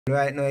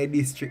Right now, a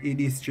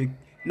district.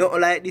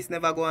 Nothing like this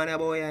never go on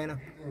about here, you know.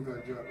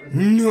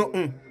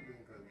 Nothing.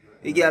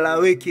 The girl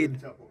are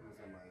wicked.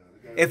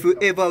 If you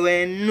ever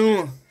went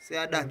no,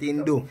 say that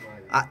him do,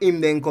 him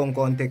then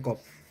come take up.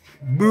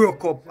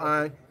 Broke up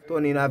and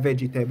turn in a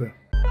vegetable.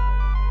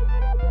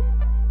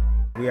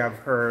 We have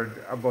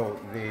heard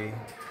about the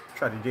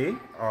tragedy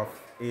of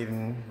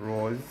Aiden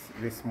Rose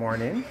this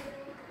morning,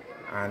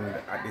 and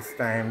at this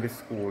time the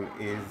school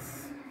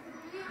is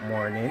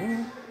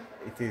mourning.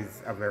 It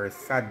is a very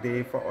sad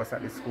day for us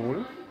at the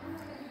school.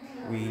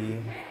 We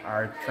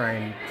are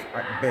trying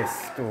at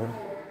best to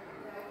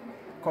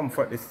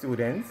comfort the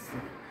students,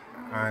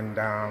 and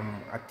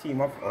a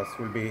team of us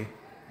will be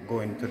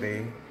going to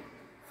the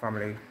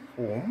family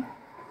home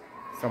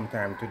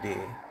sometime today.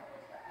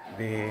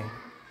 The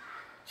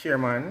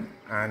chairman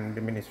and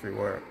the ministry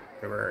were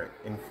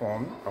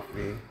informed of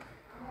the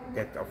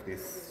death of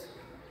this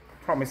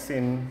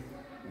promising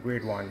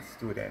grade 1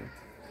 student.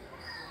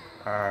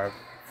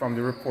 From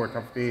the reports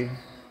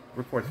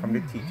from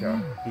the teacher,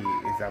 he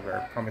is a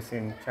very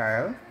promising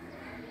child,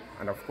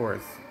 and of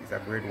course he's a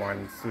grade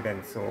 1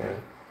 student, so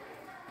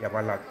he have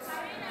a lot,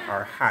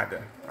 or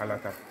had a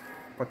lot of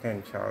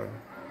potential,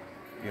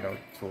 you know,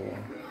 to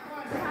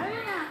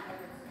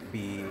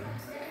be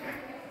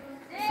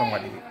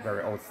somebody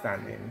very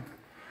outstanding.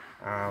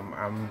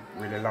 I'm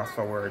really lost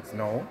for words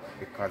now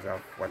because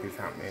of what is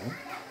happening.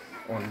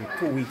 Only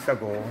 2 weeks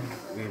ago,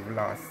 we've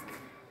lost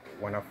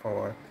one of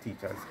our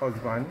teacher's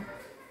husband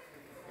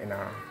in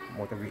a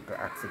motor vehicle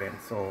accident.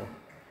 So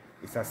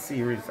it's a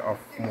series of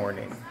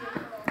mourning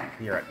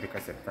here at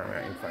Bickerset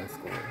Primary Infant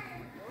School,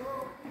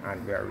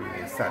 and we are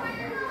really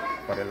saddened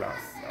for the loss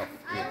of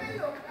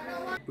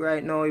Aiden.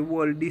 Right now, the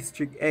whole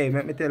district, hey,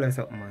 let me tell you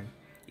something, man.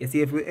 You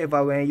see, if we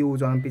ever when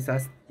use one piece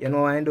of, you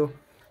know what I do?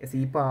 You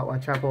see part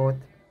what chop out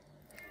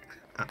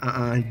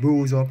and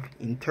bruise up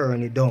and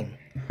turn it down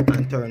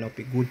and turn up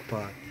a good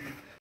part.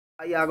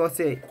 You are going to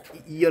say,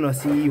 you know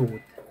see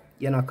youth.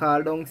 You know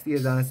call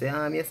downstairs and say,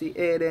 you see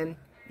Aiden.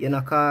 You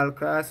know call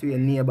cross your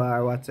neighbor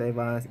or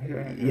whatsoever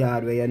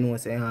yard where you know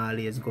say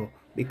always go.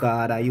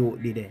 Because the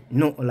youth did it.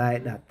 Nothing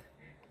like that.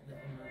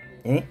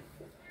 Eh?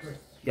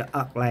 You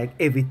act like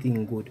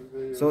everything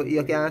good. So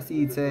you can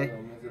see it say,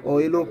 oh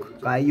you look,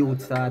 because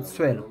youth start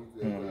swell.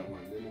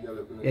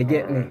 You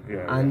get me?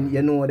 And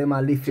you know them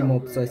a lift him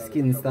up so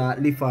skin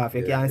start lift off.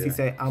 You can see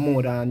say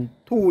more than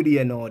 2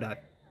 days now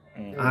that.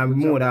 And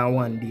more than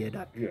 1 day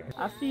that.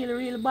 I feel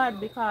real bad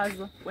because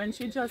when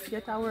she just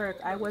get to work,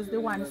 I was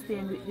the one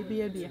staying with the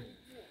baby.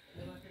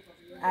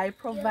 I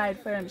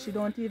provide for him. She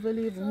don't even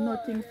leave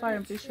nothing for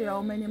him to show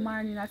how many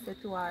morning I said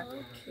to her,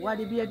 what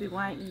the baby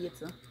want to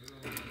eat.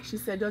 She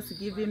said just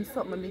give him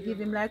something. Me give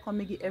him like how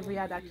me give every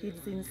other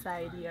kids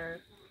inside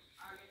here.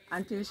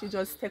 Until she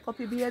just take up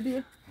the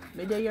baby.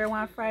 Me there here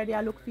one Friday,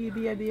 I look for the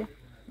baby.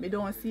 Me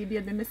don't see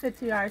baby. Me say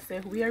to her, say,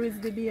 where is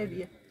the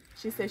baby?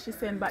 She said she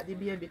send back the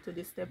baby to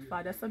the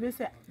stepfather. So me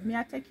say, me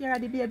I take care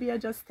of the baby, you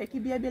just take the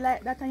baby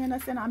like that and you know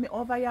say, I'm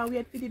over here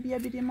wait for the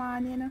baby the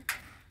morning.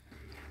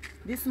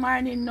 This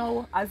morning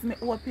now, as me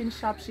open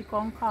shop, she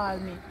come call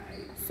me.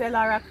 Sell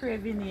her a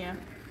craving here.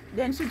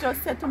 Then she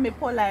just said to me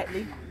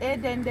politely,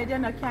 Aiden dead, you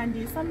know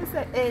candy. So me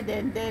say,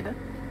 Aiden dead.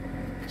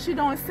 She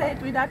don't say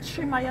it with a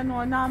trimmer, you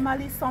know.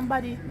 Normally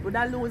somebody would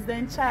have lose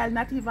their child,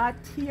 not even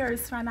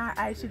tears from her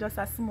eyes. She just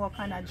a smoke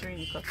and a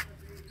drink.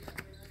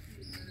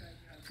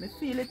 Me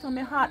feel it to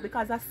my heart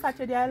because a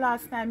Saturday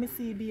last time me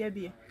see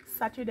baby.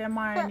 Saturday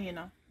morning, you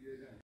know.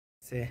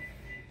 Say,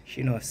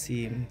 she not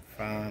see him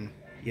from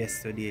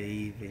yesterday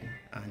evening,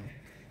 and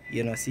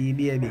you know see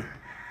baby,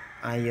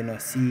 and you know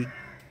see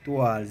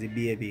towards the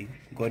baby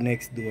go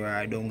next door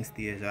or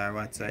downstairs or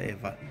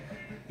whatsoever.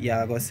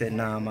 You go say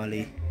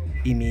normally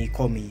he may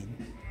come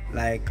in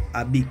like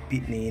a big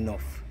pitney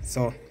enough.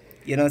 So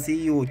you know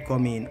see you would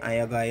come in and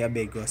you got your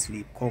bed go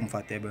sleep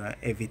comfortable and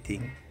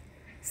everything.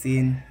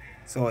 Seeing?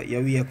 So you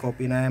wake up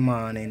in the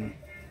morning,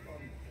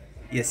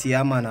 you see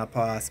a man a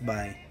pass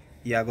by,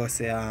 you go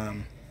say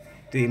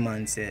to him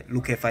and say,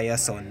 look for your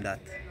son that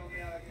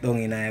down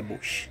in a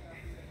bush.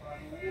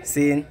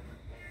 See?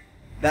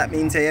 That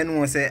means you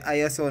know say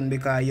your son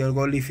because you'll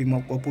go lift him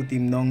up or put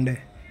him down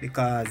there.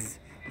 Because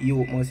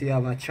you must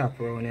have a chop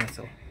around here,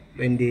 so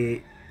when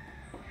they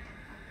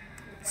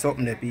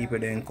something the people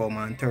then come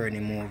and turn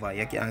him over,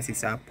 you can see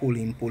say pull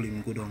him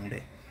go down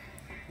there.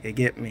 You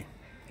get me?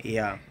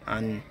 Yeah,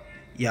 and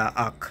you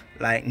act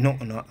like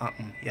nothing not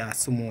happen. You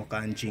smoke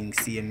and drink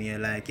same here.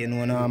 Like you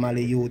know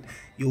normally you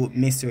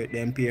miss with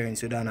them parents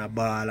who done a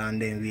ball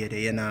and then wait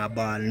you know a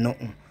ball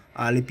nothing.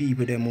 All the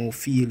people them who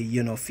feel it,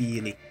 you know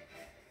feel it.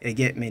 You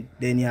get me?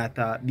 Then you have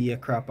to be a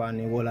crap and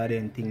the whole of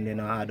them thing they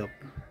not add up.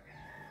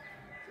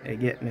 You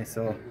get me?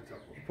 So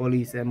the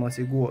police they must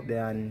go up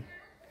there and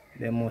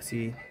they must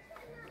do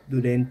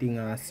them thing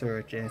and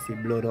search and see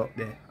blood up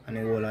there and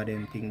the whole of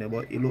them thing there.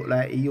 But it look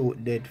like you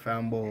dead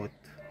from about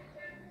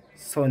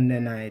Sunday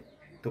night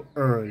to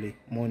early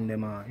Monday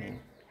morning.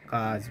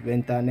 Cause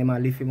when time them a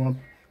lift him up,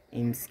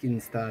 his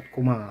skin start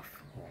come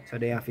off. So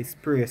they have to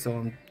spray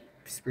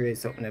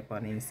something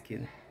upon his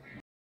skin.